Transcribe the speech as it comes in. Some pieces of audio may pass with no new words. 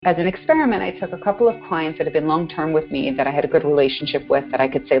As an experiment, I took a couple of clients that had been long-term with me that I had a good relationship with that I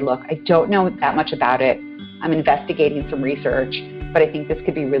could say, look, I don't know that much about it. I'm investigating some research, but I think this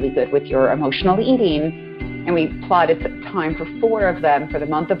could be really good with your emotional eating. And we plotted time for 4 of them for the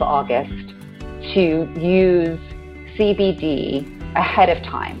month of August to use CBD ahead of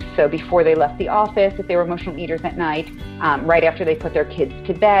time. So before they left the office, if they were emotional eaters at night, right after they put their kids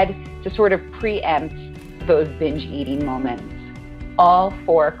to bed, to sort of preempt those binge eating moments. All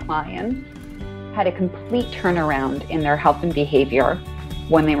 4 clients had a complete turnaround in their health and behavior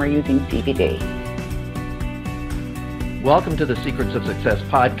when they were using CBD. Welcome to the Secrets of Success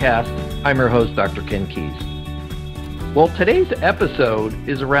podcast. I'm your host, Dr. Ken Keys. Well, today's episode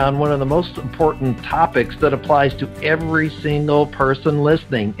is around one of the most important topics that applies to every single person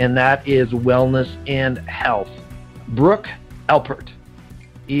listening, and that is wellness and health. Brooke Elpert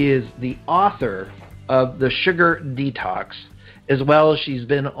is the author of The Sugar Detox, as well as she's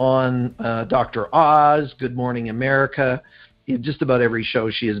been on Dr. Oz, Good Morning America, just about every show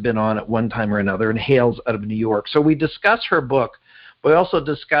she has been on at one time or another, and hails out of New York. So we discuss her book, but we also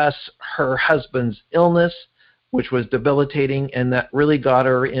discuss her husband's illness, which was debilitating, and that really got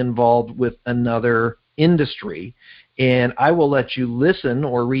her involved with another industry. And I will let you listen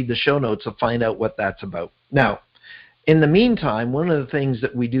or read the show notes to find out what that's about. Now, in the meantime, one of the things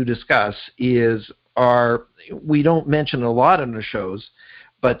that we do discuss is we don't mention a lot on the shows,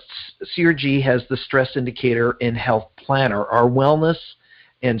 but CRG has the Stress Indicator and Health Planner, our wellness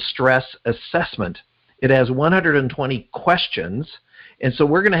and stress assessment. It has 120 questions, and so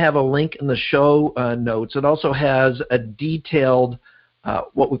we're going to have a link in the show notes. It also has a detailed,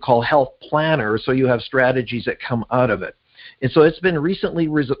 what we call health planner, so you have strategies that come out of it. And so it's been recently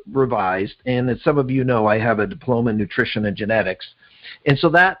revised, and as some of you know, I have a diploma in nutrition and genetics. And so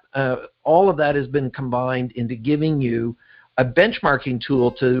that all of that has been combined into giving you a benchmarking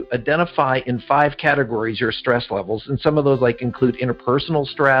tool to identify in 5 categories your stress levels. And some of those include interpersonal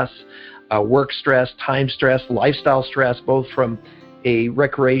stress, work stress, time stress, lifestyle stress, both from a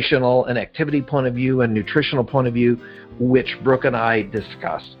recreational and activity point of view and nutritional point of view, which Brooke and I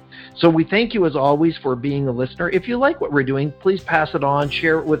discussed. So we thank you as always for being a listener. If you like what we're doing, please pass it on,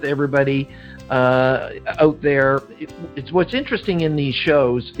 share it with everybody out there. It's what's interesting in these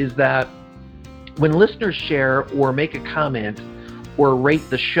shows is that when listeners share or make a comment or rate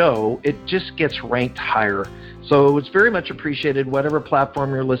the show, it just gets ranked higher. So it's very much appreciated, whatever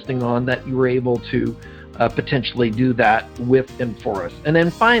platform you're listening on, that you were able to potentially do that with and for us. And then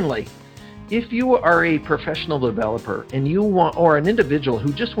finally, if you are a professional developer and you want, or an individual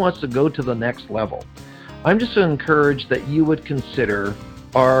who just wants to go to the next level, I'm just to encourage that you would consider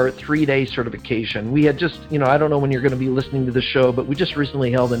our 3-day certification. We had just, I don't know when you're going to be listening to the show, but we just recently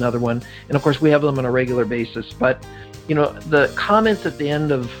held another one. And of course, we have them on a regular basis. But, the comments at the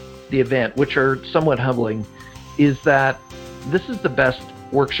end of the event, which are somewhat humbling, is that this is the best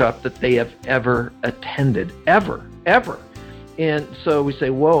workshop that they have ever attended, ever. And so we say,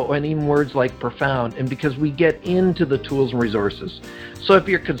 whoa, and even words like profound, and because we get into the tools and resources. So if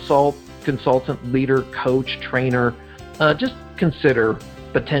you're a consultant, leader, coach, trainer, just consider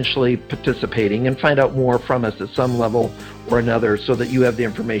potentially participating and find out more from us at some level or another so that you have the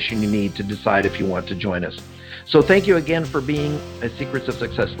information you need to decide if you want to join us. So thank you again for being a Secrets of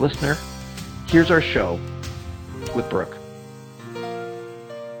Success listener. Here's our show with Brooke.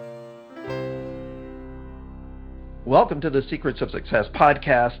 Welcome to the Secrets of Success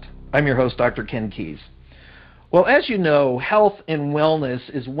podcast. I'm your host, Dr. Ken Keys. Well, as you know, health and wellness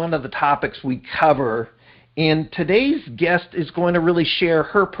is one of the topics we cover, and today's guest is going to really share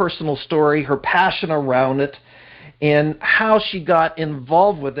her personal story, her passion around it, and how she got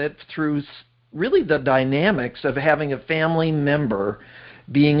involved with it through really the dynamics of having a family member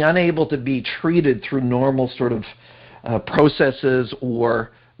being unable to be treated through normal sort of processes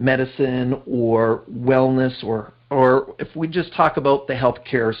or medicine or wellness or if we just talk about the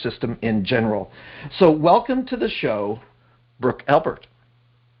healthcare system in general. So welcome to the show, Brooke Elpert.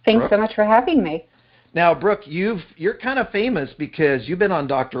 Thanks so much for having me. Now, Brooke, you're kind of famous because you've been on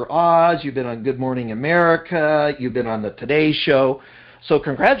Dr. Oz, you've been on Good Morning America, you've been on the Today Show. So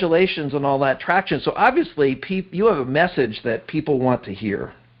congratulations on all that traction. So obviously you have a message that people want to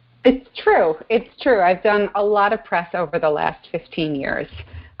hear. It's true. I've done a lot of press over the last 15 years.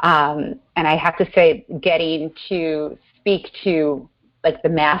 And I have to say, getting to speak to the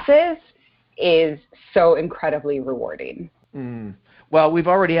masses is so incredibly rewarding. Well, we've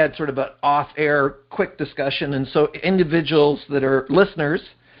already had sort of an off-air quick discussion, and so individuals that are listeners,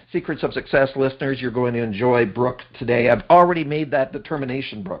 Secrets of Success listeners, you're going to enjoy Brooke today. I've already made that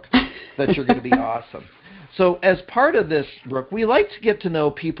determination, Brooke, that you're going to be awesome. So as part of this, Brooke, we like to get to know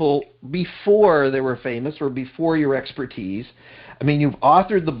people before they were famous or before your expertise. I mean, you've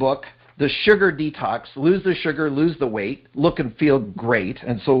authored the book, The Sugar Detox, Lose the Sugar, Lose the Weight, Look and Feel Great,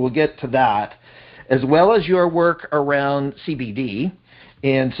 and so we'll get to that, as well as your work around CBD.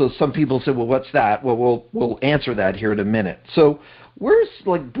 And so some people say, well, what's that? Well, we'll answer that here in a minute. So where's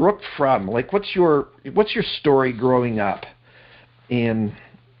like Brooke from? Like, what's your story growing up? And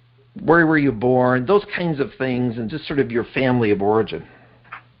where were you born? Those kinds of things, and just sort of your family of origin.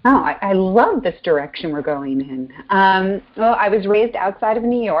 Oh, I love this direction we're going in. Well, I was raised outside of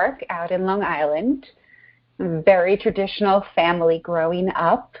New York, out in Long Island. Very traditional family growing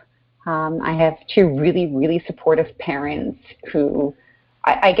up. I have two really, really supportive parents who,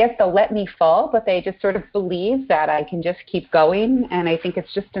 I guess they'll let me fall, but they just sort of believe that I can just keep going. And I think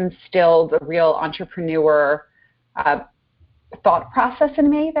it's just instilled a real entrepreneur thought process in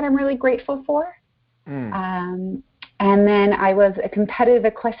me that I'm really grateful for. And then I was a competitive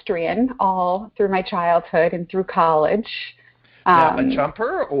equestrian all through my childhood and through college. A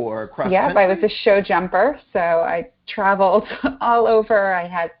jumper or cross country? Yeah, I was a show jumper, so I traveled all over.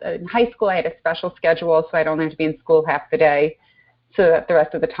 In high school I had a special schedule, so I'd only have to be in school half the day, so that the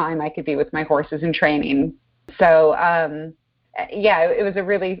rest of the time I could be with my horses and training. So it was a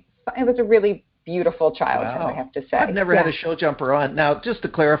really beautiful childhood, wow. I have to say. I've never had a show jumper on. Now, just to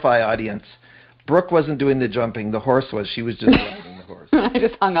clarify, audience, Brooke wasn't doing the jumping. The horse was. She was just riding the horse. I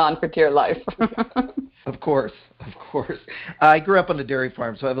just hung on for dear life. Of course. I grew up on a dairy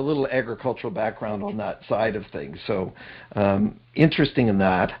farm, so I have a little agricultural background on that side of things. So interesting in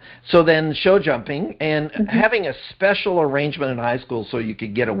that. So then show jumping and having a special arrangement in high school so you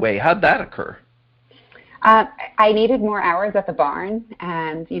could get away. How'd that occur? I needed more hours at the barn,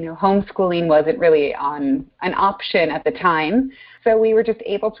 and homeschooling wasn't really an option at the time. So we were just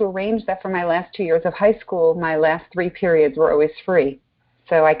able to arrange that for my last 2 years of high school. My last 3 periods were always free,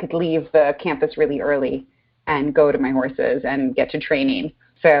 so I could leave the campus really early and go to my horses and get to training.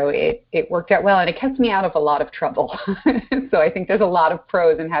 So it worked out well, and it kept me out of a lot of trouble. So I think there's a lot of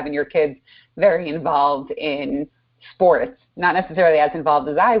pros in having your kids very involved in sports, not necessarily as involved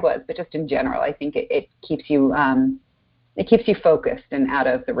as I was, but just in general. I think it keeps you focused and out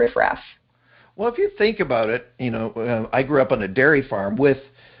of the riffraff. Well, if you think about it, I grew up on a dairy farm with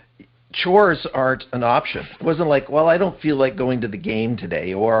chores aren't an option. It wasn't like, well, I don't feel like going to the game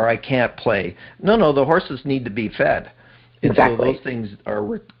today, or I can't play. No, the horses need to be fed. And exactly. So those things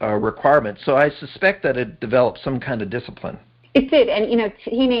are requirements. So I suspect that it developed some kind of discipline. It did, and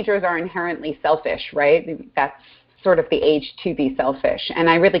teenagers are inherently selfish, right? That's sort of the age to be selfish, and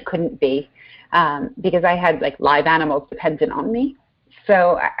I really couldn't be because I had like live animals dependent on me.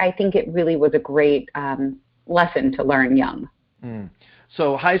 So I think it really was a great lesson to learn young.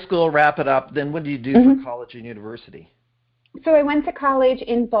 So high school, wrap it up. Then what did you do for college and university? So I went to college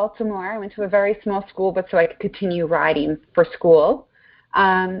in Baltimore. I went to a very small school, but so I could continue riding for school.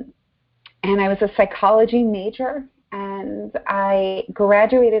 And I was a psychology major, and I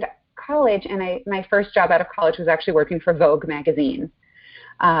graduated college, and my first job out of college was actually working for Vogue magazine.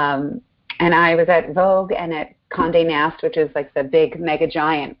 And I was at Vogue and at Condé Nast, which is like the big mega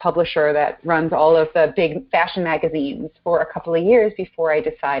giant publisher that runs all of the big fashion magazines, for a couple of years before I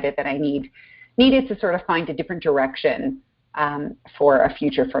decided that I needed to sort of find a different direction for a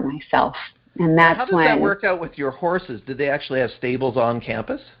future for myself. And that's How did that work out with your horses? Did they actually have stables on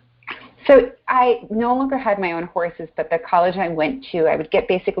campus? So I no longer had my own horses, but the college I went to, I would get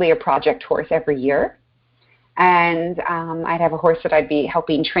basically a project horse every year. And I'd have a horse that I'd be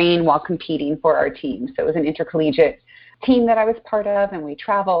helping train while competing for our team. So it was an intercollegiate team that I was part of, and we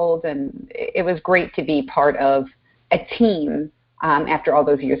traveled, and it was great to be part of a team after all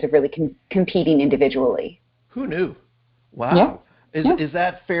those years of really competing individually. Who knew? Wow. Yeah. Is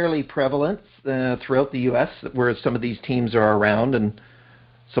that fairly prevalent throughout the U.S., where some of these teams are around and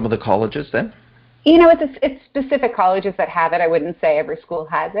some of the colleges then? It's specific colleges that have it. I wouldn't say every school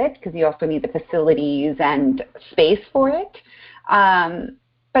has it, because you also need the facilities and space for it.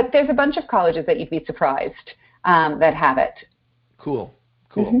 But there's a bunch of colleges that you'd be surprised that have it. Cool.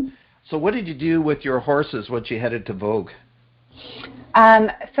 So what did you do with your horses once you headed to Vogue?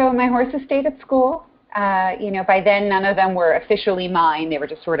 So my horses stayed at school. By then none of them were officially mine. They were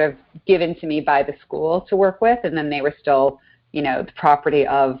just sort of given to me by the school to work with, and then they were still, the property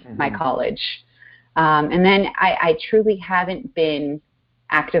of my college. And then I truly haven't been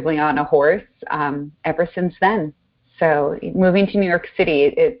actively on a horse ever since then. So moving to New York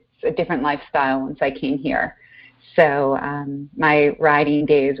City, it's a different lifestyle once I came here. So my riding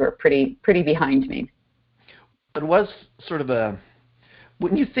days were pretty behind me. It was sort of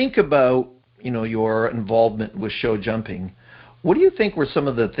when you think about your involvement with show jumping, what do you think were some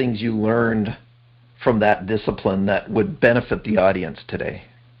of the things you learned from that discipline that would benefit the audience today?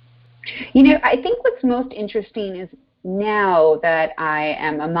 I think what's most interesting is now that I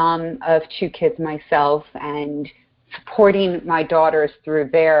am a mom of 2 kids myself and supporting my daughters through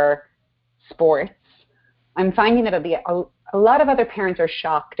their sports, I'm finding that a lot of other parents are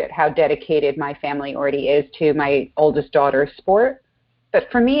shocked at how dedicated my family already is to my oldest daughter's sport. But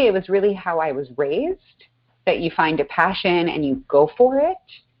for me, it was really how I was raised, that you find a passion and you go for it,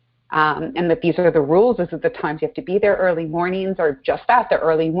 and that these are the rules. This is the times you have to be there, early mornings, or just that, the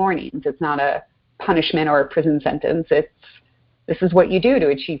early mornings. It's not a punishment or a prison sentence. This is what you do to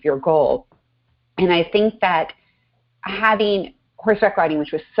achieve your goal. And I think that having horseback riding,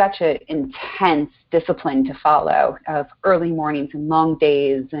 which was such an intense discipline to follow, of early mornings and long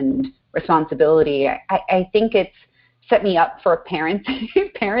days and responsibility, I think it's set me up for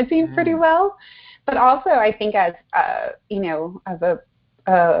parenting pretty well. But also, I think as a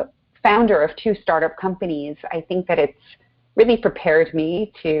founder of 2 startup companies, I think that it's really prepared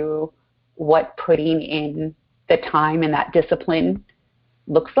me to what putting in the time and that discipline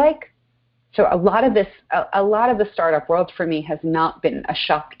looks like. So a lot of the startup world for me has not been a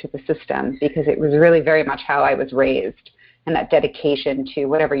shock to the system, because it was really very much how I was raised, and that dedication to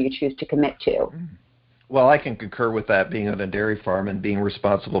whatever you choose to commit to. Well, I can concur with that, being on a dairy farm and being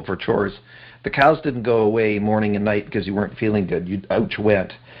responsible for chores. The cows didn't go away morning and night because you weren't feeling good. You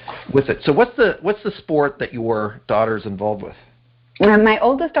went with it. So what's the sport that your daughter's involved with? My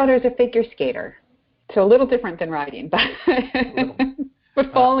oldest daughter is a figure skater, so a little different than riding, but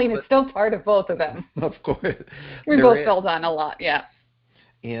falling is still part of both of them. Of course. We both fell down a lot, yeah.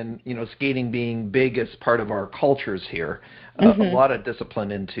 And, skating being big as part of our cultures here, a lot of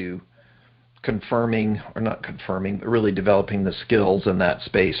discipline into really developing the skills in that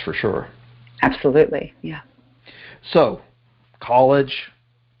space for sure. Absolutely, yeah. So, college,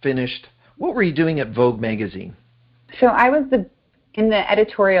 finished. What were you doing at Vogue magazine? So I was in the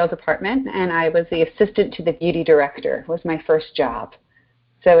editorial department, and I was the assistant to the beauty director, was my first job.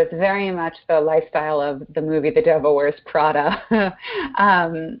 So it's very much the lifestyle of the movie The Devil Wears Prada,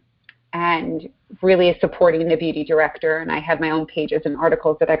 and really supporting the beauty director. And I had my own pages and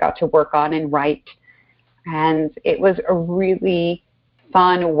articles that I got to work on and write. And it was a really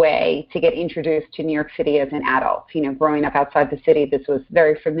fun way to get introduced to New York City as an adult. Growing up outside the city, this was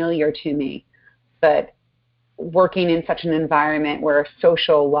very familiar to me. But working in such an environment where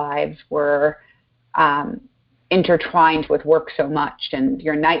social lives were intertwined with work so much, and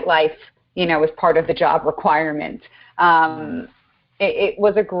your nightlife, was part of the job requirement. It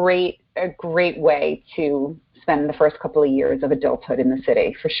was a great way to spend the first couple of years of adulthood in the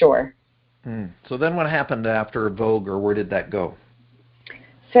city, for sure. So then what happened after Vogue, or where did that go?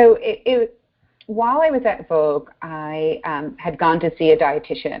 So while I was at Vogue, I had gone to see a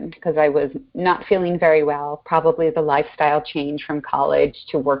dietitian because I was not feeling very well, probably the lifestyle change from college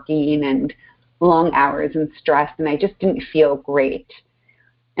to working and long hours and stress, and I just didn't feel great.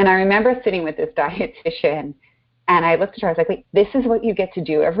 And I remember sitting with this dietitian, and I looked at her, I was like, wait, this is what you get to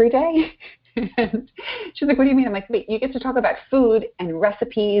do every day? And she's like, what do you mean? I'm like, wait, you get to talk about food and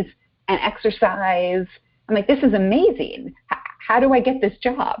recipes and exercise. I'm like, this is amazing. How do I get this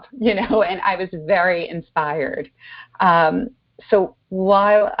job? And I was very inspired. So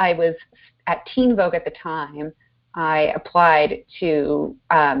while I was at Teen Vogue at the time, I applied to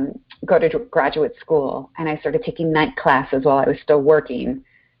go to graduate school, and I started taking night classes while I was still working,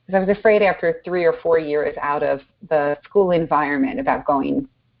 because I was afraid after 3 or 4 years out of the school environment about going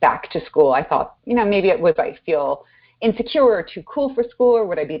back to school. I thought, maybe would I feel insecure or too cool for school, or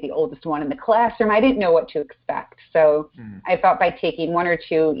would I be the oldest one in the classroom? I didn't know what to expect. So I thought by taking 1 or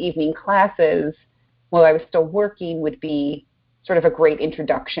 2 evening classes while I was still working would be sort of a great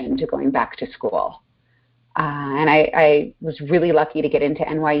introduction to going back to school. And I was really lucky to get into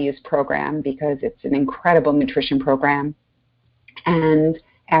NYU's program because it's an incredible nutrition program. And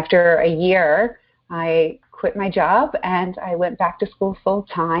after a year, I quit my job and I went back to school full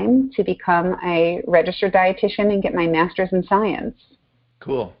time to become a registered dietitian and get my master's in science.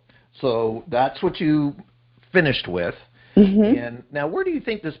 Cool. So that's what you finished with. And now where do you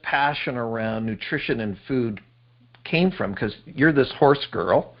think this passion around nutrition and food came from? Because you're this horse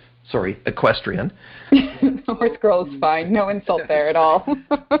girl. Sorry, equestrian. Horse girl is fine. No insult there at all.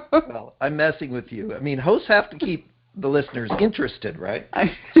 Well, I'm messing with you. I mean, hosts have to keep the listeners interested, right?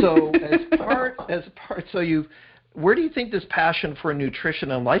 So where do you think this passion for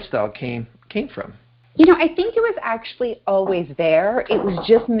nutrition and lifestyle came from? I think it was actually always there. It was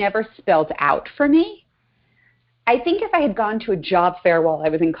just never spelled out for me. I think if I had gone to a job fair while I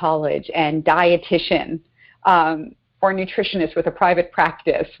was in college and dietitian or nutritionist with a private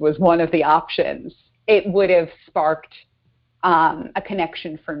practice was one of the options, it would have sparked a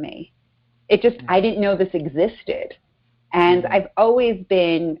connection for me. I didn't know this existed. And I've always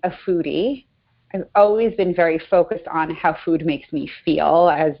been a foodie. I've always been very focused on how food makes me feel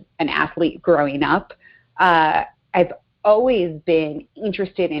as an athlete growing up. I've always been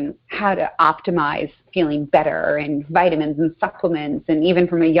interested in how to optimize feeling better and vitamins and supplements. And even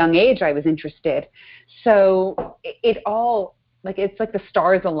from a young age, I was interested. So it all, it's like the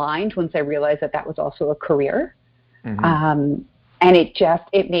stars aligned once I realized that was also a career. Mm-hmm. And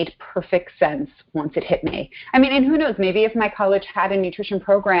it made perfect sense once it hit me. I mean, and who knows, maybe if my college had a nutrition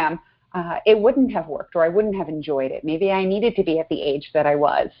program, it wouldn't have worked or I wouldn't have enjoyed it. Maybe I needed to be at the age that I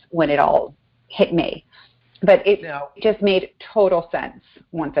was when it all hit me. But it just made total sense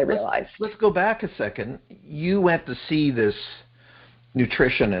once I realized. Let's go back a second. You went to see this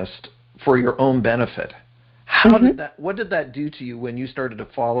nutritionist for your own benefit. What did that do to you when you started to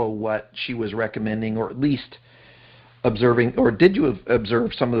follow what she was recommending, or at least observing, or did you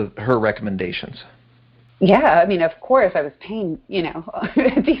observe some of her recommendations? Yeah, I mean, of course, I was paying,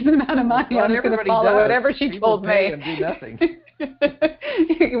 a decent amount of money. I was going to follow whatever she told me. And do nothing.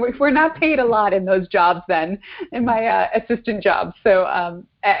 We're not paid a lot in those jobs then, in my assistant job. So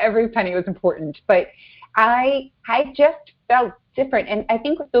every penny was important. But I just felt different. And I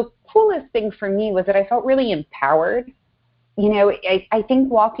think the coolest thing for me was that I felt really empowered. I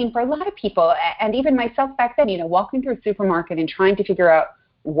think walking for a lot of people, and even myself back then, walking through a supermarket and trying to figure out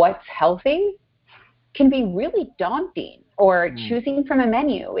what's healthy can be really daunting, or choosing from a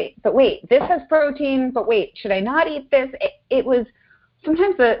menu. But wait, this has protein, but wait, should I not eat this? It was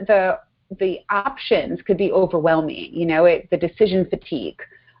sometimes the options could be overwhelming, the decision fatigue.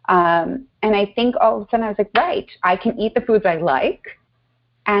 And I think all of a sudden I was like, right, I can eat the foods I like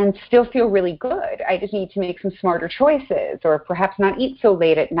and still feel really good. I just need to make some smarter choices, or perhaps not eat so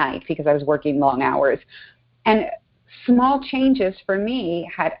late at night because I was working long hours. And small changes for me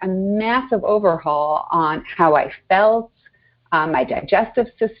had a massive overhaul on how I felt, my digestive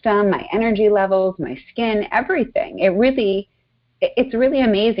system, my energy levels, my skin, everything. It's really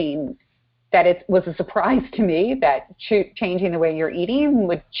amazing that it was a surprise to me that changing the way you're eating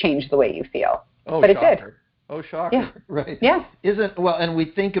would change the way you feel. Oh, but shocker. It did. Oh, shocker. Yeah. Right. Yeah. And we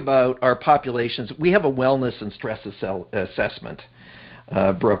think about our populations. We have a wellness and stress assessment,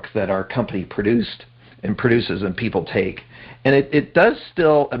 Brooke, that our company produces and people take. And it does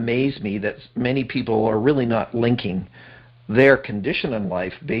still amaze me that many people are really not linking their condition in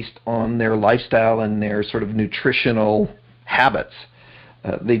life based on their lifestyle and their sort of nutritional habits.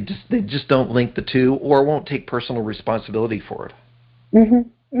 They just don't link the two, or won't take personal responsibility for it. Mm-hmm.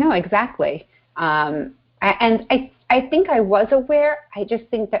 No, exactly. And I think I was aware. I just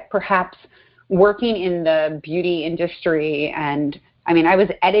think that perhaps working in the beauty industry, and I was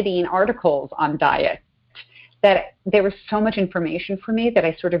editing articles on diet, that there was so much information for me that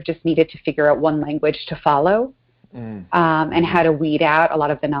I sort of just needed to figure out one language to follow, and how to weed out a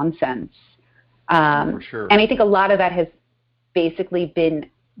lot of the nonsense. For sure. And I think a lot of that has basically been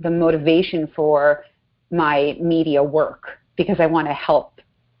the motivation for my media work, because I want to help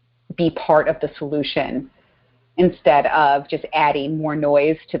be part of the solution instead of just adding more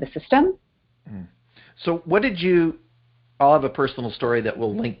noise to the system. So I'll have a personal story that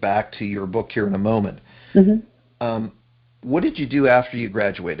will link back to your book here in a moment. Mm-hmm. What did you do after you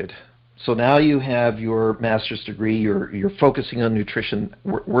graduated? So now you have your master's degree, you're focusing on nutrition.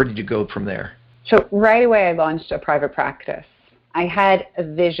 Where did you go from there? So right away I launched a private practice. I had a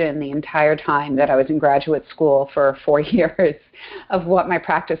vision the entire time that I was in graduate school for 4 years of what my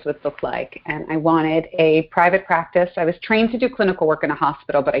practice would look like. And I wanted a private practice. I was trained to do clinical work in a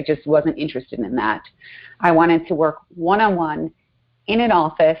hospital, but I just wasn't interested in that. I wanted to work one-on-one in an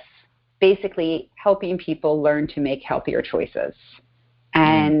office, basically helping people learn to make healthier choices.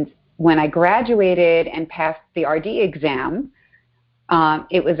 And when I graduated and passed the RD exam,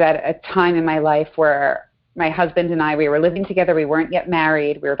 it was at a time in my life where my husband and I, we were living together. We weren't yet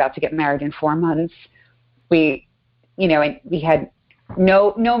married. We were about to get married in 4 months. We had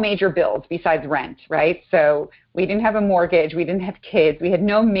no major bills besides rent, right? So we didn't have a mortgage. We didn't have kids. We had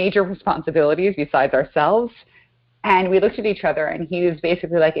no major responsibilities besides ourselves. And we looked at each other, and he was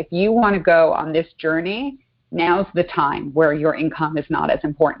basically like, if you want to go on this journey, now's the time where your income is not as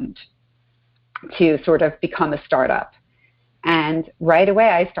important to sort of become a startup. And right away,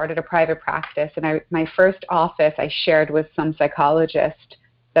 I started a private practice. And my first office I shared with some psychologist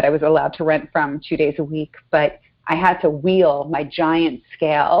that I was allowed to rent from 2 days a week. But I had to wheel my giant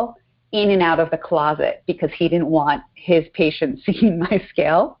scale in and out of the closet because he didn't want his patients seeing my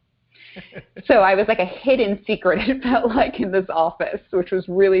scale. So I was like a hidden secret, it felt like, in this office, which was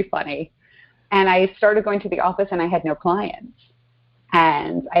really funny. And I started going to the office and I had no clients.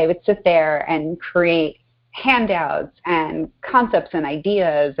 And I would sit there and create handouts and concepts and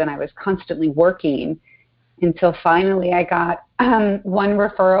ideas, and I was constantly working until finally I got one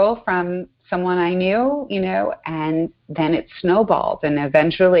referral from someone I knew, and then it snowballed. And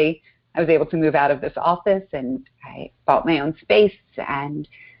eventually I was able to move out of this office and I bought my own space and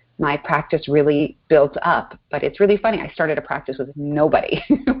my practice really built up. But it's really funny. I started a practice with nobody,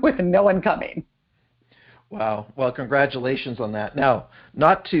 with no one coming. Wow. Well, congratulations on that. Now,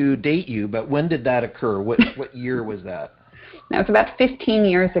 not to date you, but when did that occur? What year was that? That was about 15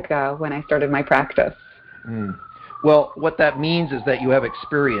 years ago when I started my practice. Well, what that means is that you have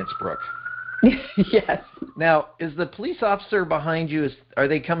experience, Brooke. Yes. Now, is the police officer behind you, are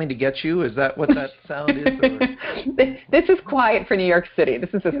they coming to get you? Is that what that sound is? This is quiet for New York City.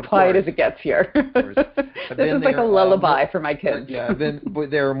 This is as quiet as it gets here. This is like a lullaby for my kids. Yeah, I've been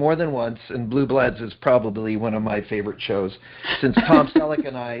there more than once, and Blue Bloods is probably one of my favorite shows, since Tom Selleck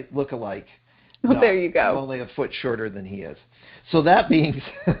and I look alike. Well, there you go. I'm only a foot shorter than he is. So that being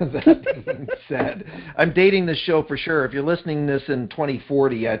said, I'm dating this show for sure. If you're listening to this in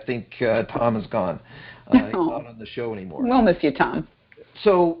 2040, I think Tom is gone. He's not on the show anymore. We'll miss you, Tom.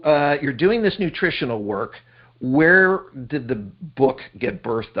 So you're doing this nutritional work. Where did the book get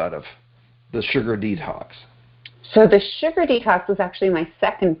birthed out of, The Sugar Detox? So The Sugar Detox was actually my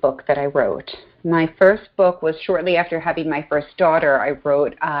second book that I wrote. My first book was shortly after having my first daughter. I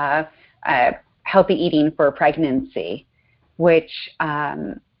wrote Healthy Eating for Pregnancy, which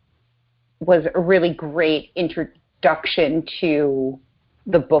was a really great introduction to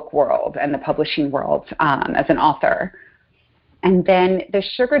the book world and the publishing world as an author. And then The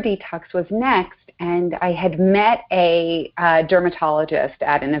Sugar Detox was next, and I had met a dermatologist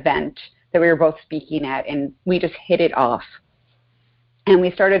at an event that we were both speaking at, and we just hit it off. And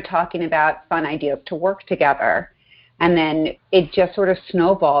we started talking about fun ideas to work together. And then it just sort of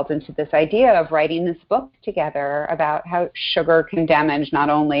snowballed into this idea of writing this book together about how sugar can damage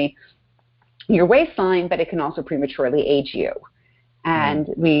not only your waistline, but it can also prematurely age you. And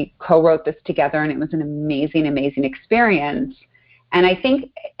we co-wrote this together, and it was an amazing, amazing experience. And I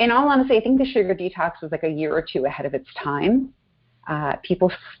think, in all honesty, I think The Sugar Detox was like a year or two ahead of its time.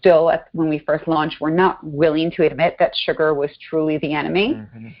 People still, when we first launched, were not willing to admit that sugar was truly the enemy.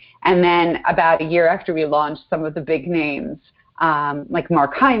 Mm-hmm. And then about a year after we launched, some of the big names, like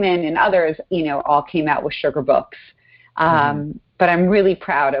Mark Hyman and others, all came out with sugar books. But I'm really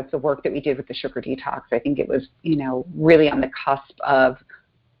proud of the work that we did with The Sugar Detox. I think it was, really on the cusp of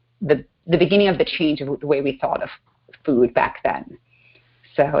the beginning of the change of the way we thought of food back then.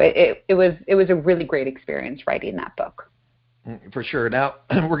 So it was a really great experience writing that book. For sure. Now,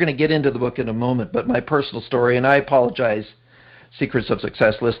 we're going to get into the book in a moment, but my personal story, and I apologize, Secrets of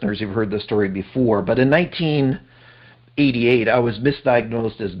Success listeners, you've heard this story before, but in 1988, I was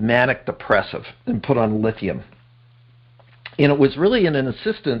misdiagnosed as manic depressive and put on lithium. And it was really in an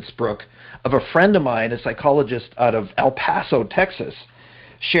assistance, Brooke, of a friend of mine, a psychologist out of El Paso, Texas,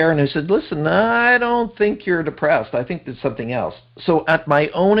 Sharon, who said, listen, I don't think you're depressed. I think there's something else. So at my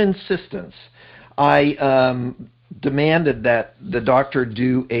own insistence, I demanded that the doctor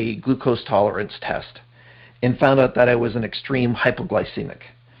do a glucose tolerance test and found out that I was an extreme hypoglycemic.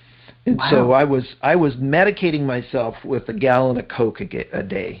 And wow. So I was medicating myself with a gallon of Coke a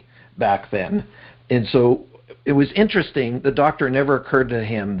day back then. And so it was interesting. The doctor never occurred to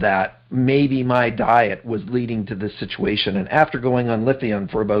him that maybe my diet was leading to this situation. And after going on lithium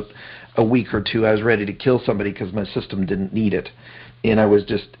for about a week or two, I was ready to kill somebody because my system didn't need it. And I was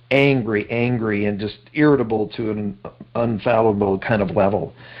just angry, and just irritable to an unfathomable kind of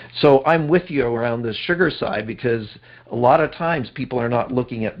level. So I'm with you around the sugar side because a lot of times people are not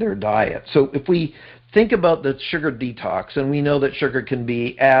looking at their diet. So if we think about the sugar detox, and we know that sugar can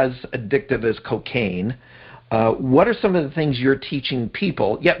be as addictive as cocaine, what are some of the things you're teaching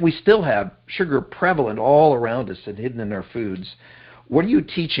people? Yet we still have sugar prevalent all around us and hidden in our foods. What are you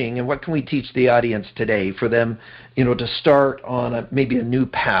teaching, and what can we teach the audience today for them, to start on maybe a new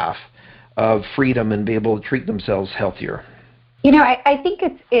path of freedom and be able to treat themselves healthier? I think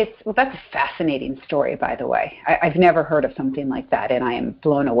well, that's a fascinating story, by the way. I've never heard of something like that, and I am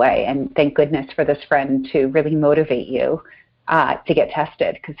blown away. And thank goodness for this friend to really motivate you to get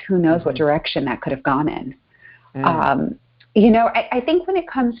tested, because who knows what direction that could have gone in. I think when it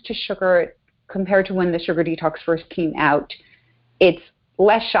comes to sugar, compared to when the Sugar Detox first came out, it's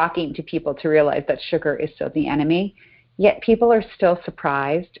less shocking to people to realize that sugar is still the enemy. Yet people are still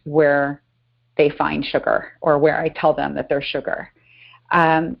surprised where they find sugar or where I tell them that there's sugar.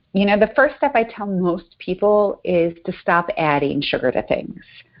 The first step I tell most people is to stop adding sugar to things.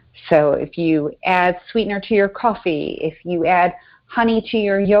 So if you add sweetener to your coffee, if you add honey to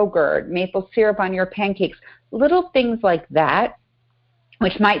your yogurt, maple syrup on your pancakes, little things like that,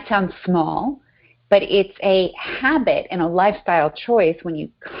 which might sound small, but it's a habit and a lifestyle choice when you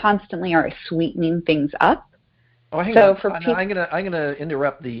constantly are sweetening things up. Oh, hang on. I'm gonna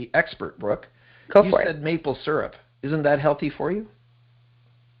interrupt the expert, Brooke. Go for it. You said maple syrup. Isn't that healthy for you?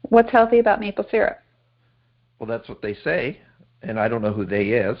 What's healthy about maple syrup? Well, that's what they say, and I don't know who they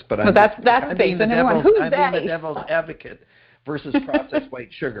is, but I'm being the devil's advocate versus processed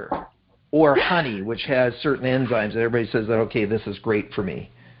white sugar or honey, which has certain enzymes. Everybody says that, okay, this is great for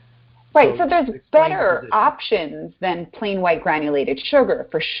me. Right, so there's better options than plain white granulated sugar,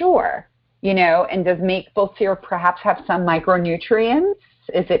 for sure. And does maple syrup perhaps have some micronutrients?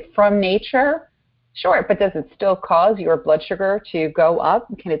 Is it from nature? Sure, but does it still cause your blood sugar to go up?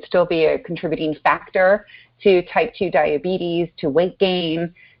 Can it still be a contributing factor to type 2 diabetes, to weight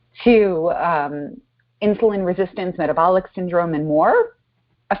gain, to insulin resistance, metabolic syndrome, and more?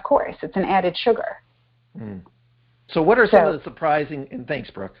 Of course, it's an added sugar. Mm. So what are some of the surprising, and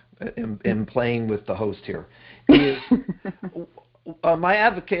thanks, Brooke, in playing with the host here, is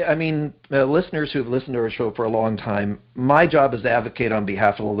listeners who've listened to our show for a long time, my job is to advocate on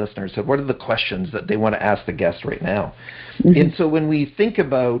behalf of the listeners. So what are the questions that they want to ask the guest right now? Mm-hmm. And so when we think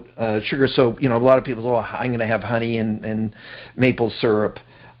about sugar, so, a lot of people say, I'm going to have honey and maple syrup.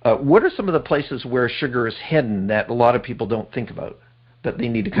 What are some of the places where sugar is hidden that a lot of people don't think about, that they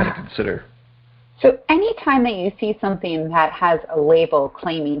need to kind of consider? So anytime that you see something that has a label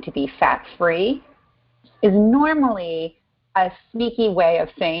claiming to be fat-free is normally a sneaky way of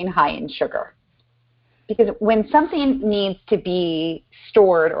saying high in sugar. Because when something needs to be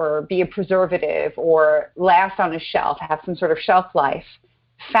stored or be a preservative or last on a shelf, have some sort of shelf life,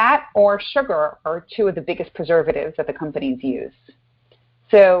 fat or sugar are two of the biggest preservatives that the companies use.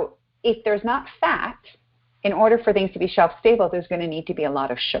 So if there's not fat, in order for things to be shelf stable, there's going to need to be a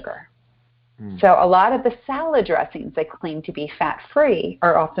lot of sugar. So a lot of the salad dressings that claim to be fat-free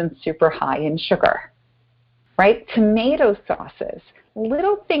are often super high in sugar, right? Tomato sauces,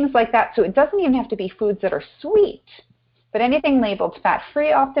 little things like that. So it doesn't even have to be foods that are sweet, but anything labeled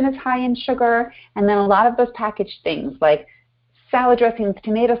fat-free often is high in sugar. And then a lot of those packaged things like salad dressings,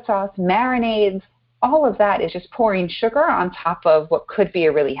 tomato sauce, marinades, all of that is just pouring sugar on top of what could be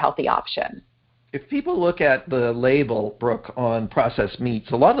a really healthy option. If people look at the label, Brooke, on processed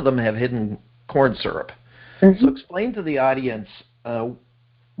meats, a lot of them have hidden corn syrup. Mm-hmm. So explain to the audience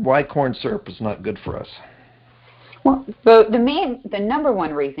why corn syrup is not good for us. Well, the number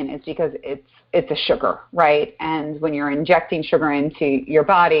one reason is because it's a sugar, right? And when you're injecting sugar into your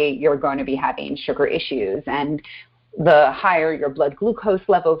body, you're going to be having sugar issues. And the higher your blood glucose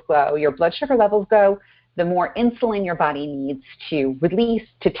levels go, your blood sugar levels go, the more insulin your body needs to release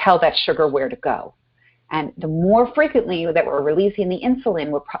to tell that sugar where to go. And the more frequently that we're releasing the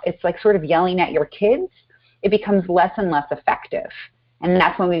insulin, it's like sort of yelling at your kids. It becomes less and less effective. And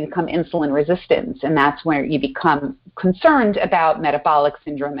that's when we become insulin resistant. And that's where you become concerned about metabolic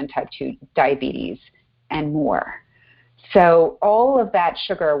syndrome and type 2 diabetes and more. So all of that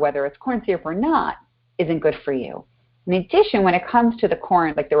sugar, whether it's corn syrup or not, isn't good for you. In addition, when it comes to the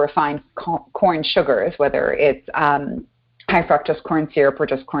corn, like the refined corn sugars, whether it's high fructose corn syrup or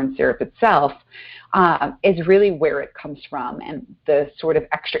just corn syrup itself, is really where it comes from and the sort of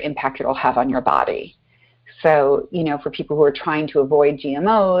extra impact it'll have on your body. So, for people who are trying to avoid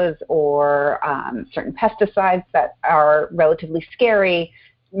GMOs or certain pesticides that are relatively scary,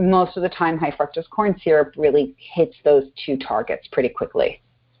 most of the time high fructose corn syrup really hits those two targets pretty quickly.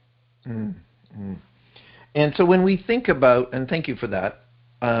 Mm-hmm. And so when we think about, and thank you for that,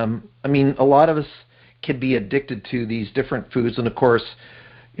 a lot of us can be addicted to these different foods. And of course,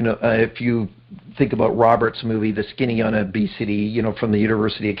 if you think about Robert's movie, The Skinny on Obesity, from the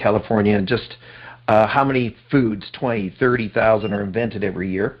University of California, and just how many foods, 20, 30,000 are invented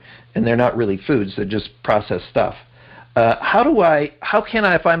every year, and they're not really foods, they're just processed stuff. How can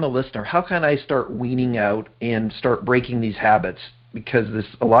I, if I'm a listener, how can I start weaning out and start breaking these habits? Because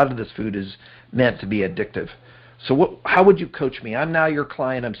a lot of this food is meant to be addictive. So how would you coach me? I'm now your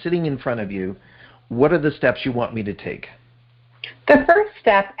client, I'm sitting in front of you. What are the steps you want me to take? The first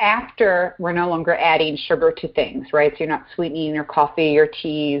step after we're no longer adding sugar to things, right? So you're not sweetening your coffee, your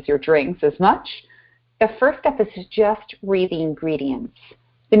teas, your drinks as much. The first step is to just read the ingredients.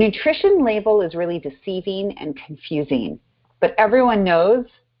 The nutrition label is really deceiving and confusing, but everyone knows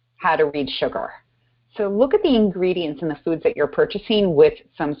how to read sugar. So look at the ingredients in the foods that you're purchasing with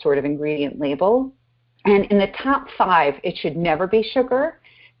some sort of ingredient label. And in the top 5, it should never be sugar.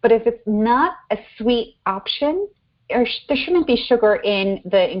 But if it's not a sweet option, there shouldn't be sugar in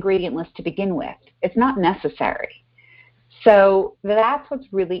the ingredient list to begin with. It's not necessary. So that's what's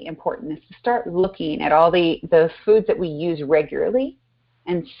really important, is to start looking at all the foods that we use regularly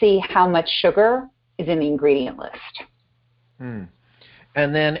and see how much sugar is in the ingredient list.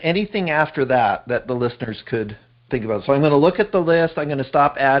 And then anything after that the listeners could think about. So I'm going to look at the list. I'm going to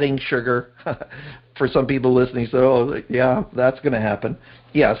stop adding sugar. For some people listening, so, oh, yeah, that's going to happen.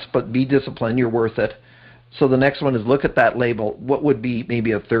 Yes, but be disciplined. You're worth it. So the next one is look at that label. What would be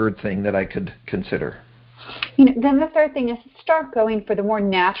maybe a third thing that I could consider? Then the third thing is to start going for the more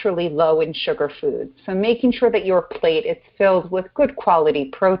naturally low in sugar foods. So making sure that your plate is filled with good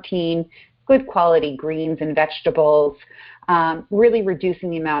quality protein, good quality greens and vegetables, really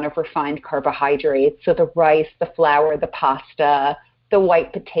reducing the amount of refined carbohydrates. So the rice, the flour, the pasta, the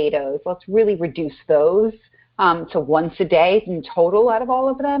white potatoes. Let's really reduce those to once a day in total out of all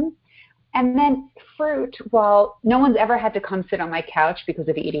of them. And then fruit, well, no one's ever had to come sit on my couch because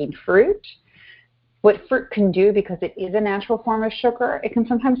of eating fruit. What fruit can do, because it is a natural form of sugar, it can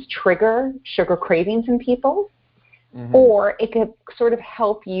sometimes trigger sugar cravings in people, or it could sort of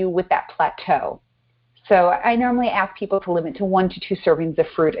help you with that plateau. So I normally ask people to limit to 1 to 2 servings of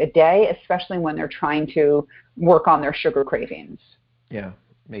fruit a day, especially when they're trying to work on their sugar cravings. Yeah,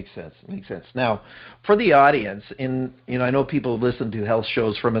 makes sense. Now, for the audience, I know people listen to health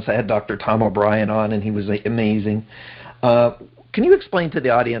shows from us. I had Dr. Tom O'Brien on, and he was amazing. Can you explain to the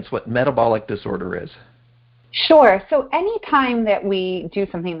audience what metabolic disorder is? Sure. So anytime that we do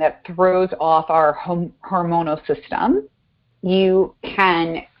something that throws off our hormonal system, you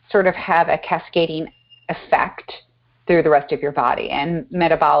can sort of have a cascading effect through the rest of your body. And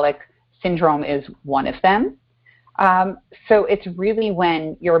metabolic syndrome is one of them. So it's really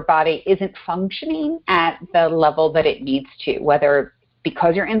when your body isn't functioning at the level that it needs to, whether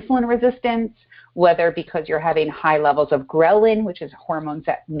because you're insulin resistant, whether because you're having high levels of ghrelin, which is hormones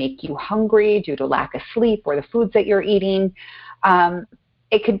that make you hungry due to lack of sleep or the foods that you're eating.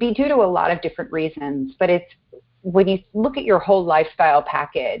 It could be due to a lot of different reasons, but it's when you look at your whole lifestyle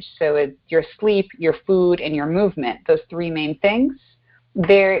package, so it's your sleep, your food, and your movement, those 3 main things,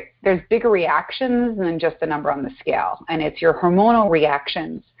 there's bigger reactions than just the number on the scale. And it's your hormonal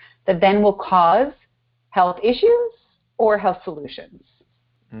reactions that then will cause health issues or health solutions.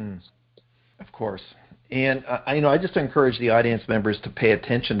 Of course. And I just encourage the audience members to pay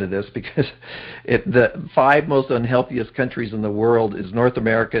attention to this, because the 5 most unhealthiest countries in the world is North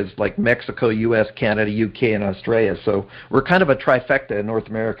America, is like Mexico, U.S., Canada, U.K., and Australia. So we're kind of a trifecta in North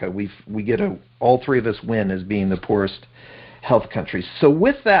America. We get all 3 of us win as being the poorest health countries. So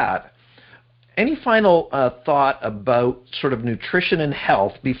with that, any final thought about sort of nutrition and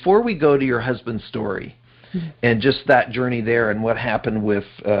health before we go to your husband's story? And just that journey there and what happened with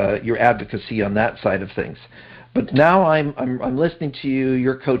your advocacy on that side of things. But now I'm listening to you.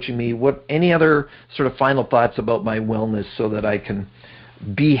 You're coaching me. Any other sort of final thoughts about my wellness so that I can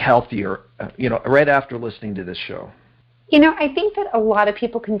be healthier? Right after listening to this show. I think that a lot of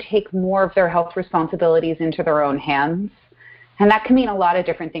people can take more of their health responsibilities into their own hands, and that can mean a lot of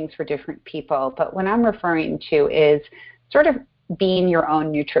different things for different people. But what I'm referring to is sort of being your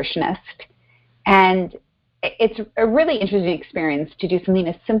own nutritionist. And it's a really interesting experience to do something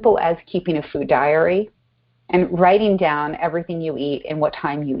as simple as keeping a food diary and writing down everything you eat and what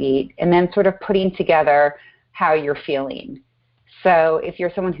time you eat, and then sort of putting together how you're feeling. So if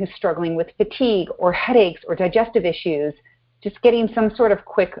you're someone who's struggling with fatigue or headaches or digestive issues, just getting some sort of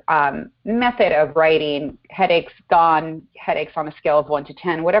quick method of writing headaches gone, headaches on a scale of 1 to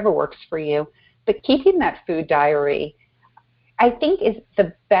 10, whatever works for you. But keeping that food diary, I think, is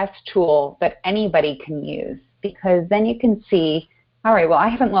the best tool that anybody can use, because then you can see, all right, well, I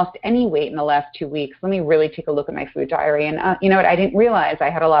haven't lost any weight in the last 2 weeks. Let me really take a look at my food diary. And you know what? I didn't realize I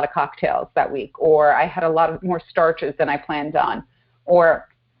had a lot of cocktails that week, or I had a lot of more starches than I planned on. Or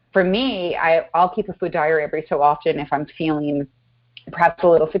for me, I'll keep a food diary every so often if I'm feeling perhaps a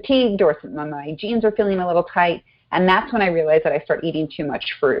little fatigued or my jeans are feeling a little tight. And that's when I realize that I start eating too much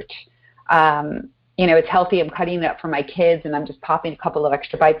fruit. It's healthy. I'm cutting it up for my kids, and I'm just popping a couple of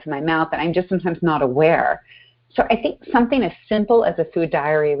extra bites in my mouth, and I'm just sometimes not aware. So I think something as simple as a food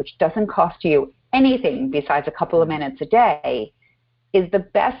diary, which doesn't cost you anything besides a couple of minutes a day, is the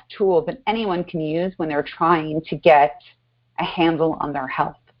best tool that anyone can use when they're trying to get a handle on their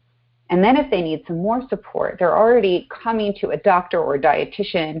health. And then if they need some more support, they're already coming to a doctor or a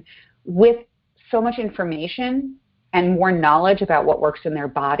dietitian with so much information and more knowledge about what works in their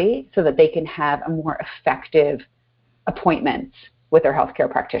body so that they can have a more effective appointments with their healthcare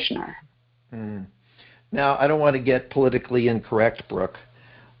practitioner. Now, I don't want to get politically incorrect, Brooke,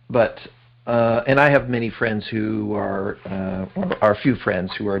 but and I have many friends who are a few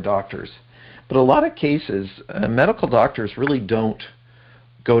friends who are doctors, but a lot of cases, medical doctors really don't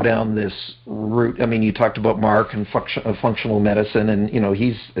go down this route. I mean, you talked about Mark and functional medicine, and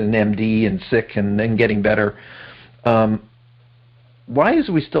he's an MD and sick and then getting better. Why is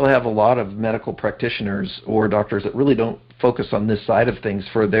we still have a lot of medical practitioners or doctors that really don't focus on this side of things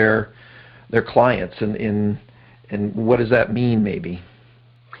for their clients, and what does that mean, maybe?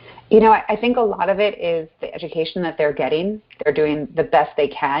 I think a lot of it is the education that they're getting. They're doing the best they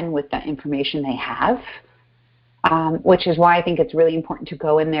can with the information they have, which is why I think it's really important to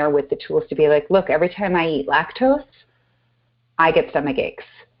go in there with the tools to be like, look, every time I eat lactose, I get stomach aches.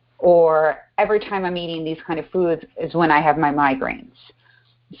 Or every time I'm eating these kind of foods is when I have my migraines.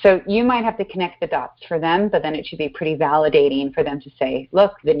 So you might have to connect the dots for them, but then it should be pretty validating for them to say,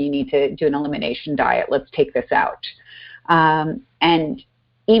 look, then you need to do an elimination diet. Let's take this out. And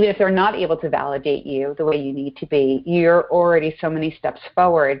even if they're not able to validate you the way you need to be, you're already so many steps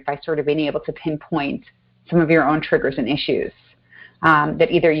forward by sort of being able to pinpoint some of your own triggers and issues. That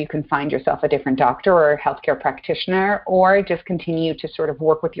either you can find yourself a different doctor or a healthcare practitioner, or just continue to sort of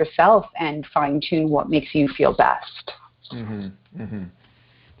work with yourself and fine-tune what makes you feel best.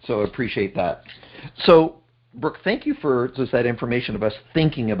 So I appreciate that. So, Brooke, thank you for just that information of us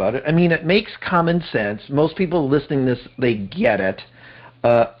thinking about it. I mean, it makes common sense. Most people listening to this, they get it.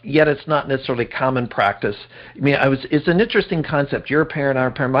 Yet it's not necessarily common practice. I mean, it's an interesting concept. You're a parent,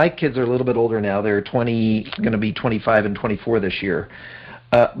 I'm a parent. My kids are a little bit older now. They're going to be 25 and 24 this year.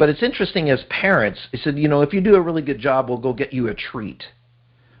 But it's interesting as parents. I said, if you do a really good job, we'll go get you a treat.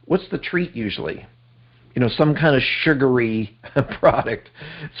 What's the treat usually? Some kind of sugary product.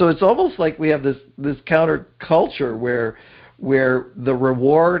 So it's almost like we have this counterculture where the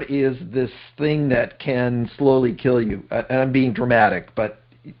reward is this thing that can slowly kill you. And I'm being dramatic, but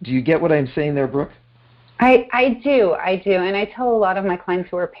do you get what I'm saying there, Brooke? I do. And I tell a lot of my clients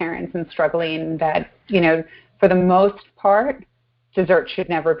who are parents and struggling that, for the most part, dessert should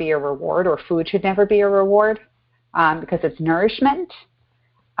never be a reward, or food should never be a reward, because it's nourishment.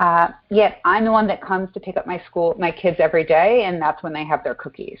 Yet I'm the one that comes to pick up my kids every day, and that's when they have their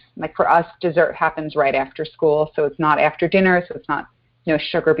cookies. Like for us, dessert happens right after school, so it's not after dinner, so it's not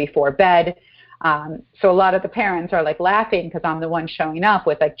sugar before bed. So a lot of the parents are like laughing because I'm the one showing up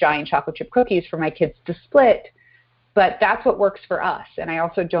with like giant chocolate chip cookies for my kids to split. But that's what works for us, and I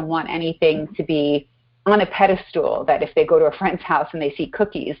also don't want anything to be on a pedestal that if they go to a friend's house and they see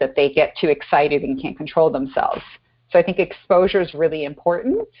cookies that they get too excited and can't control themselves. So I think exposure is really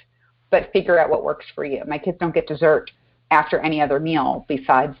important, but figure out what works for you. My kids don't get dessert after any other meal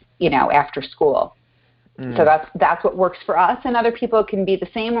besides, after school. So that's what works for us, and other people can be the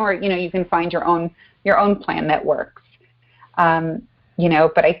same, or you can find your own plan that works.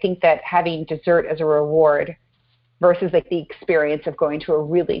 But I think that having dessert as a reward versus like the experience of going to a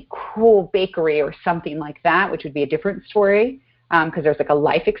really cool bakery or something like that, which would be a different story, because there's like a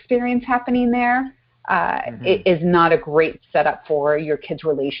life experience happening there. It is not a great setup for your kid's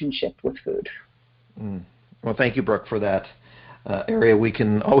relationship with food. Well, thank you, Brooke, for that area. We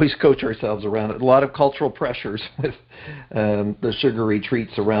can always coach ourselves around it. A lot of cultural pressures with the sugary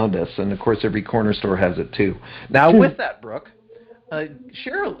treats around us, and of course every corner store has it too. Now with that, Brooke,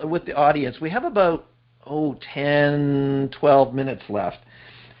 share with the audience, we have about 10, 12 minutes left.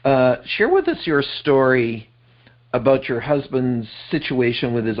 Share with us your story about your husband's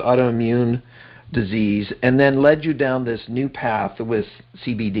situation with his autoimmune disease, and then led you down this new path with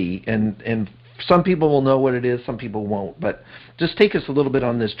CBD. And some people will know what it is, some people won't. But just take us a little bit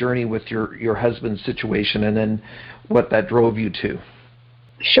on this journey with your husband's situation, and then what that drove you to.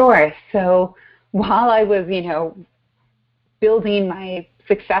 Sure. So while I was, building my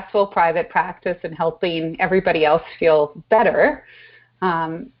successful private practice and helping everybody else feel better,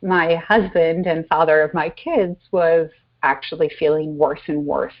 my husband and father of my kids was actually feeling worse and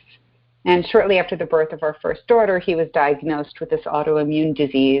worse. And shortly after the birth of our first daughter, he was diagnosed with this autoimmune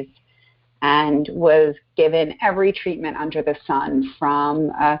disease and was given every treatment under the sun,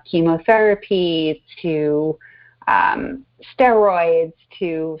 from chemotherapy to steroids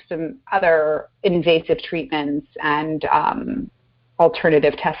to some other invasive treatments and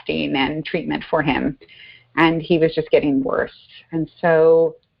alternative testing and treatment for him. And he was just getting worse. And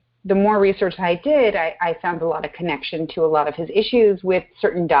so the more research I did, I found a lot of connection to a lot of his issues with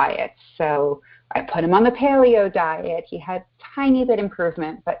certain diets. So I put him on the paleo diet. He had tiny bit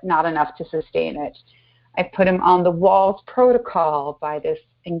improvement, but not enough to sustain it. I put him on the Walls protocol by this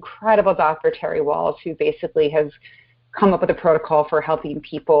incredible Dr. Terry Walls, who basically has come up with a protocol for helping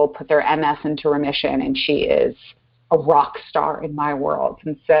people put their MS into remission, and she is a rock star in my world.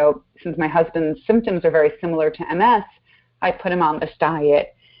 And so since my husband's symptoms are very similar to MS, I put him on this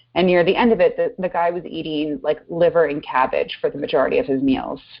diet. And near the end of it, the guy was eating like liver and cabbage for the majority of his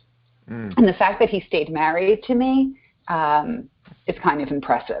meals. And the fact that he stayed married to me is kind of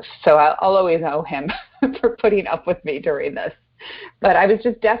impressive. So I'll always owe him for putting up with me during this. But I was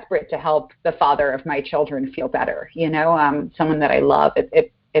just desperate to help the father of my children feel better. You know, someone that I love,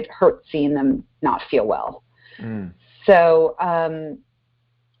 it hurts seeing them not feel well. So it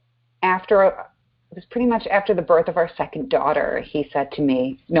was pretty much after the birth of our second daughter, he said to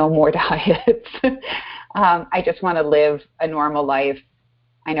me, no more diets. I just want to live a normal life.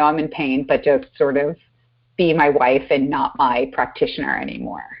 I know I'm in pain, but just sort of be my wife and not my practitioner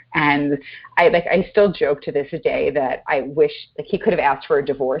anymore. And I still joke to this day that I wish he could have asked for a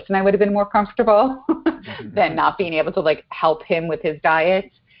divorce and I would have been more comfortable than not being able to help him with his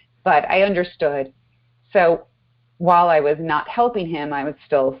diet. But I understood. So while I was not helping him, I was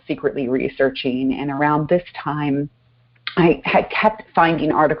still secretly researching. And around this time, I had kept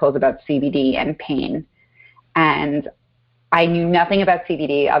finding articles about CBD and pain. And I knew nothing about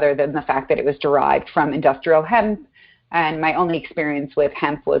CBD other than the fact that it was derived from industrial hemp. And my only experience with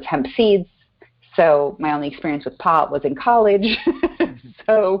hemp was hemp seeds. So my only experience with pot was in college.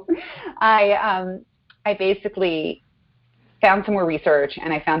 So I basically found some more research,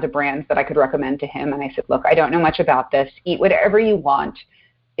 and I found a brand that I could recommend to him. And I said, look, I don't know much about this. Eat whatever you want.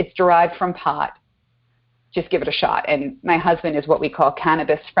 It's derived from pot. Just give it a shot. And my husband is what we call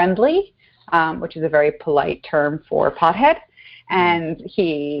cannabis friendly, which is a very polite term for pothead. And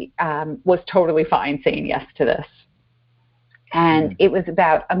he was totally fine saying yes to this. And it was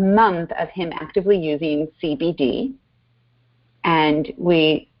about a month of him actively using CBD. And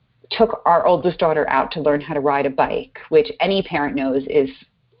we took our oldest daughter out to learn how to ride a bike, which any parent knows is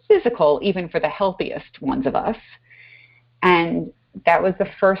physical, even for the healthiest ones of us. And that was the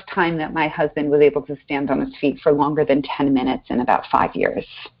first time that my husband was able to stand on his feet for longer than 10 minutes in about 5 years.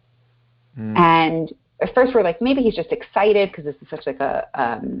 And at first we're like, maybe he's just excited because this is such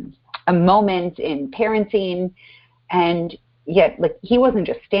a moment in parenting. And yet, he wasn't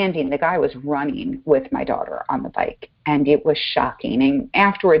just standing. The guy was running with my daughter on the bike, and it was shocking. And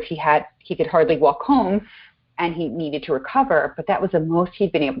afterwards, he could hardly walk home, and he needed to recover. But that was the most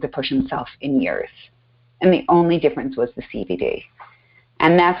he'd been able to push himself in years. And the only difference was the CBD.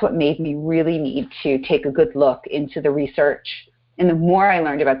 And that's what made me really need to take a good look into the research. And the more I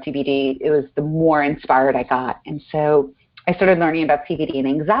learned about CBD, it was the more inspired I got. And so I started learning about CBD and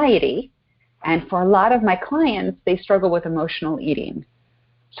anxiety. And for a lot of my clients, they struggle with emotional eating.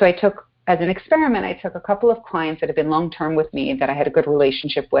 So as an experiment, I took a couple of clients that had been long-term with me that I had a good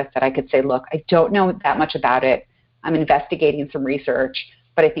relationship with that I could say, look, I don't know that much about it. I'm investigating some research,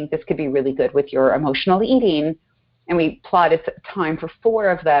 but I think this could be really good with your emotional eating. And we plotted time for 4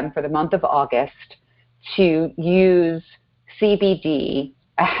 of them for the month of August to use CBD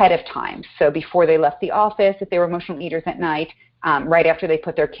ahead of time. So before they left the office, if they were emotional eaters at night, right after they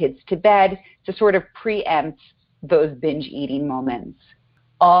put their kids to bed, to sort of preempt those binge eating moments.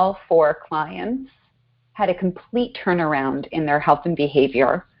 All 4 clients had a complete turnaround in their health and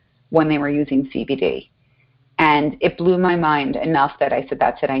behavior when they were using CBD. And it blew my mind enough that I said,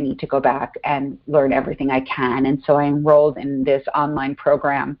 that's it, I need to go back and learn everything I can. And so I enrolled in this online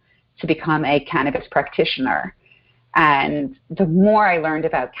program to become a cannabis practitioner. And the more I learned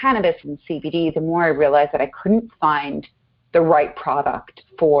about cannabis and CBD, the more I realized that I couldn't find the right product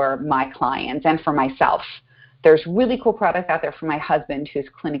for my clients and for myself. There's really cool products out there for my husband who's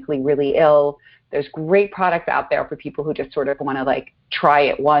clinically really ill. There's great products out there for people who just sort of want to try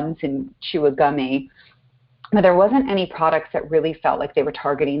it once and chew a gummy. But there wasn't any products that really felt like they were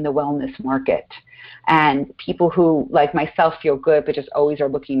targeting the wellness market. And people who, like myself, feel good but just always are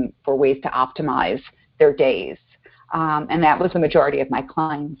looking for ways to optimize their days. And that was the majority of my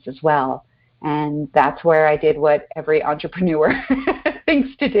clients as well. And that's where I did what every entrepreneur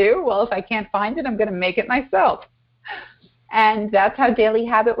thinks to do. Well, if I can't find it, I'm going to make it myself. And that's how Daily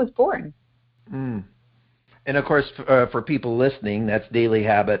Habit was born. And of course, for people listening, that's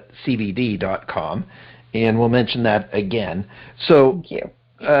dailyhabitcbd.com. And we'll mention that again. So thank you.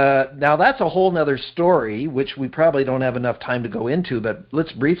 Now that's a whole nother story, which we probably don't have enough time to go into, but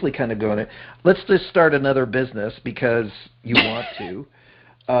let's briefly kind of go into it. Let's just start another business because you want to.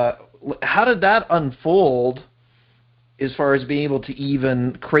 How did that unfold as far as being able to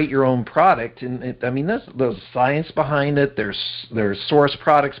even create your own product. And there's science behind it. There's source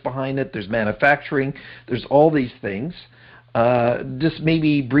products behind it. There's manufacturing. There's all these things. Just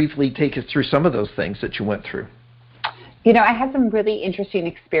maybe briefly take us through some of those things that you went through. I had some really interesting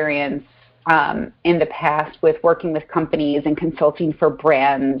experience in the past with working with companies and consulting for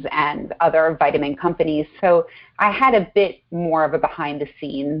brands and other vitamin companies. So I had a bit more of a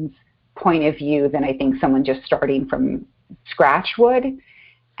behind-the-scenes point of view than I think someone just starting from scratch would.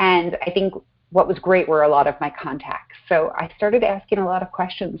 And I think what was great were a lot of my contacts. So I started asking a lot of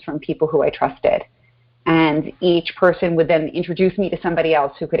questions from people who I trusted. And each person would then introduce me to somebody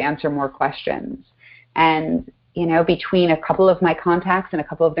else who could answer more questions. And between a couple of my contacts and a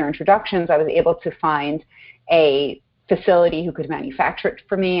couple of their introductions, I was able to find a facility who could manufacture it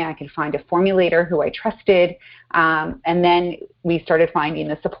for me. I could find a formulator who I trusted. And then we started finding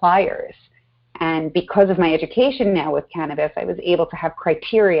the suppliers. And because of my education now with cannabis, I was able to have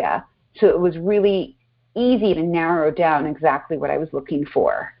criteria. So it was really easy to narrow down exactly what I was looking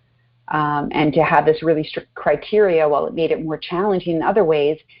for. And to have this really strict criteria, while it made it more challenging in other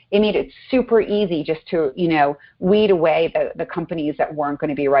ways, it made it super easy just to, weed away the companies that weren't going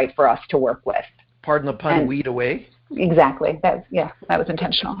to be right for us to work with. Pardon the pun, weed away? Exactly. That was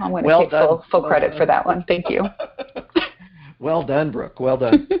intentional. I'm going to take full credit for that one. Thank you. Well done, Brooke. Well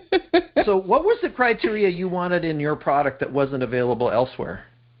done. So what was the criteria you wanted in your product that wasn't available elsewhere?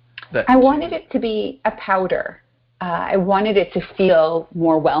 I wanted it to be a powder. I wanted it to feel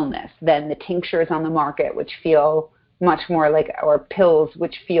more wellness than the tinctures on the market, which feel much more like, or pills,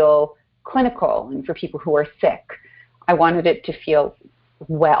 which feel clinical and for people who are sick. I wanted it to feel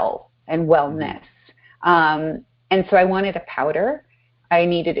well and wellness. And so I wanted a powder. I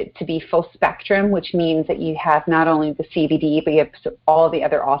needed it to be full spectrum, which means that you have not only the CBD, but you have all the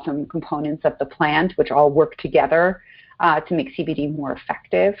other awesome components of the plant, which all work together to make CBD more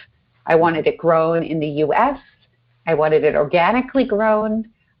effective. I wanted it grown in the U.S. I wanted it organically grown,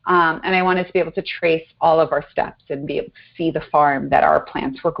 and I wanted to be able to trace all of our steps and be able to see the farm that our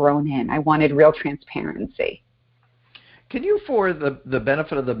plants were grown in. I wanted real transparency. Can you, for the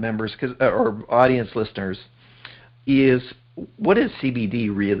benefit of the members or audience listeners, what is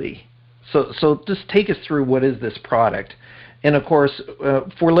CBD really? So just take us through what is this product. And of course,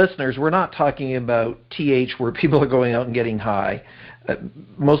 for listeners, we're not talking about TH where people are going out and getting high.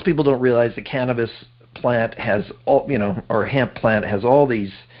 Most people don't realize the cannabis plant has all, or hemp plant has all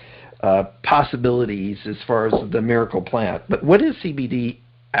these possibilities as far as the miracle plant. But what is CBD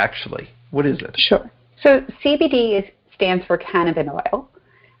actually? What is it? Sure. So CBD stands for cannabinoid,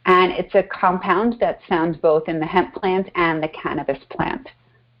 and it's a compound that's found both in the hemp plant and the cannabis plant.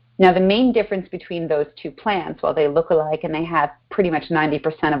 Now, the main difference between those two plants, while they look alike and they have pretty much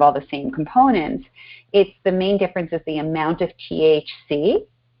 90% of all the same components, the main difference is the amount of THC,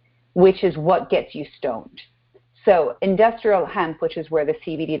 which is what gets you stoned. So industrial hemp, which is where the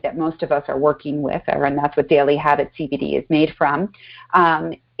CBD that most of us are working with, and that's what Daily Habit CBD is made from,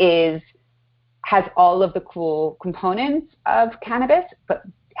 has all of the cool components of cannabis, but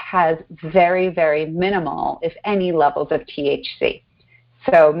has very, very minimal, if any, levels of THC.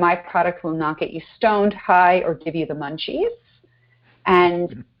 So my product will not get you stoned, high, or give you the munchies.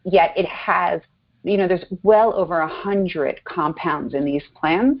 And yet it has, there's well over 100 compounds in these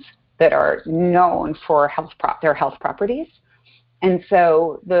plants that are known for their health properties. And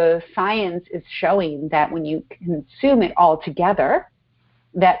so the science is showing that when you consume it all together,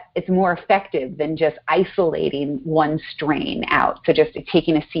 that it's more effective than just isolating one strain out. So just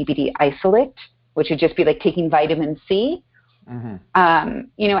taking a CBD isolate, which would just be like taking vitamin C,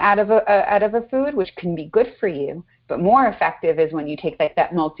 out of a food, which can be good for you. But more effective is when you take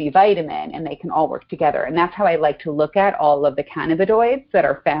that multivitamin and they can all work together. And that's how I like to look at all of the cannabinoids that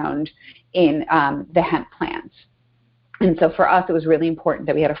are found in the hemp plants. And so for us, it was really important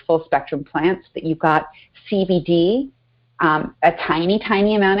that we had a full spectrum plant, so that you got CBD, a tiny,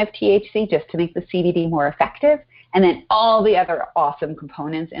 tiny amount of THC just to make the CBD more effective, and then all the other awesome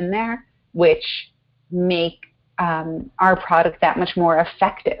components in there, which make our product that much more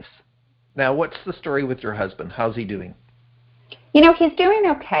effective. Now, what's the story with your husband? How's he doing? He's doing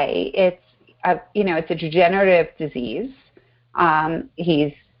okay. It's a degenerative disease.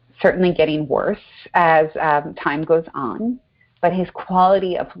 He's certainly getting worse as time goes on, but his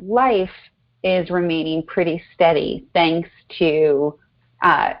quality of life is remaining pretty steady thanks to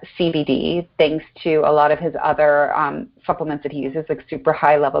CBD, thanks to a lot of his other supplements that he uses, like super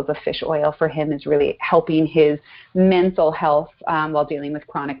high levels of fish oil for him is really helping his mental health while dealing with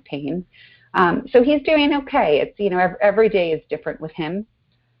chronic pain. So he's doing okay. It's, every day is different with him.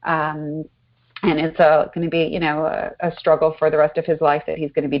 And it's going to be, a struggle for the rest of his life that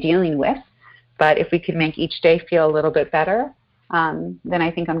he's going to be dealing with. But if we can make each day feel a little bit better, then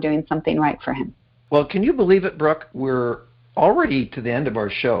I think I'm doing something right for him. Well, can you believe it, Brooke? We're already to the end of our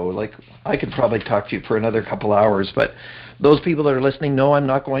show. Like, I could probably talk to you for another couple hours, but those people that are listening know I'm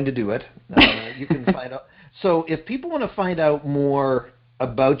not going to do it. You can find out. So if people want to find out more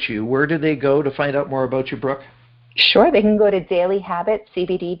about you, where do they go to find out more about you, Brooke? Sure. They can go to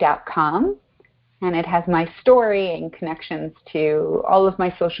dailyhabitcbd.com, and it has my story and connections to all of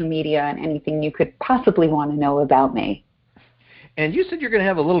my social media and anything you could possibly want to know about me. And you said you're going to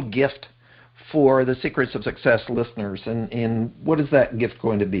have a little gift for the Secrets of Success listeners, and what is that gift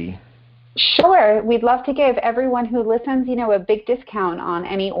going to be? Sure. We'd love to give everyone who listens, a big discount on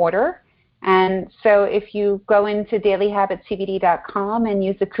any order. And so if you go into dailyhabitcbd.com and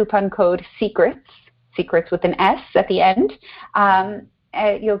use the coupon code SECRETS with an S at the end,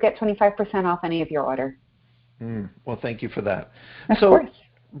 you'll get 25% off any of your order. Well, thank you for that. Of course.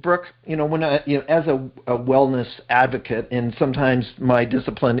 Brooke, when I, as a wellness advocate, and sometimes my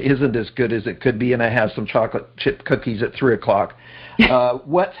discipline isn't as good as it could be, and I have some chocolate chip cookies at 3:00.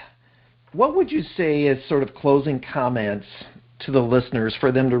 What would you say as sort of closing comments to the listeners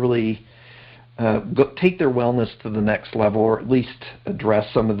for them to really take their wellness to the next level, or at least address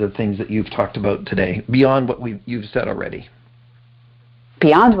some of the things that you've talked about today, beyond what you've said already?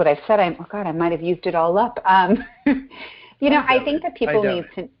 Beyond what I've said, I might have used it all up. I think that people need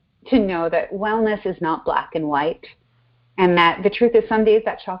to know that wellness is not black and white, and that the truth is some days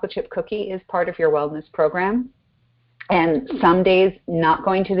that chocolate chip cookie is part of your wellness program, and some days not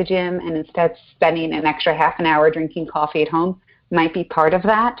going to the gym and instead spending an extra half an hour drinking coffee at home might be part of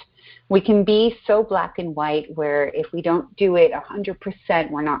that. We can be so black and white where if we don't do it 100%,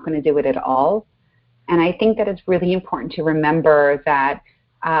 we're not going to do it at all. And I think that it's really important to remember that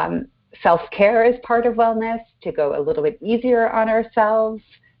self-care is part of wellness, to go a little bit easier on ourselves,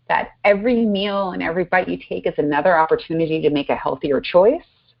 that every meal and every bite you take is another opportunity to make a healthier choice.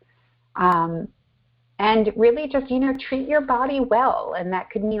 And really just, treat your body well. And that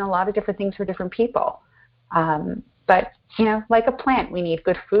could mean a lot of different things for different people. But, like a plant, we need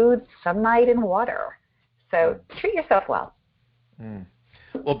good food, sunlight, and water. So treat yourself well.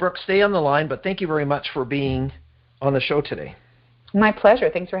 Well, Brooke, stay on the line, but thank you very much for being on the show today. My pleasure.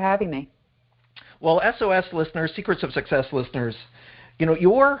 Thanks for having me. Well, SOS listeners, Secrets of Success listeners,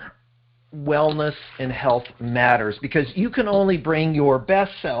 your wellness and health matters, because you can only bring your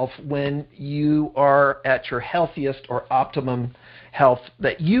best self when you are at your healthiest or optimum health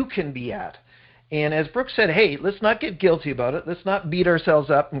that you can be at. And as Brooke said, hey, let's not get guilty about it. Let's not beat ourselves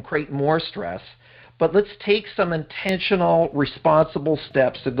up and create more stress. But let's take some intentional, responsible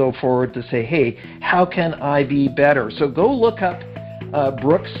steps to go forward to say, hey, how can I be better? So go look up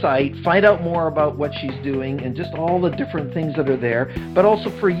Brooke's site, find out more about what she's doing and just all the different things that are there. But also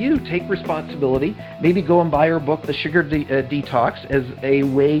for you, take responsibility. Maybe go and buy her book, The Sugar Detox, as a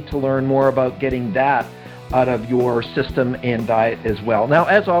way to learn more about getting that out of your system and diet as well. Now,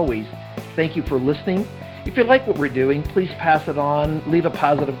 as always, thank you for listening. If you like what we're doing, please pass it on, leave a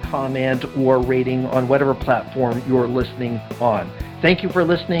positive comment or rating on whatever platform you're listening on. Thank you for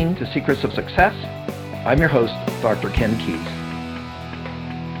listening to Secrets of Success. I'm your host, Dr. Ken Keys.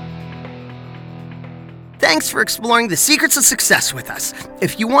 Thanks for exploring the secrets of success with us.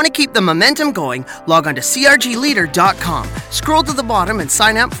 If you want to keep the momentum going, log on to crgleader.com. Scroll to the bottom and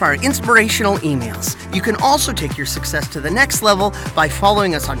sign up for our inspirational emails. You can also take your success to the next level by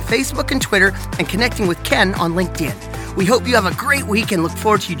following us on Facebook and Twitter and connecting with Ken on LinkedIn. We hope you have a great week and look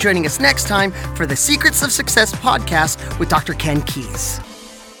forward to you joining us next time for the Secrets of Success podcast with Dr. Ken Keys.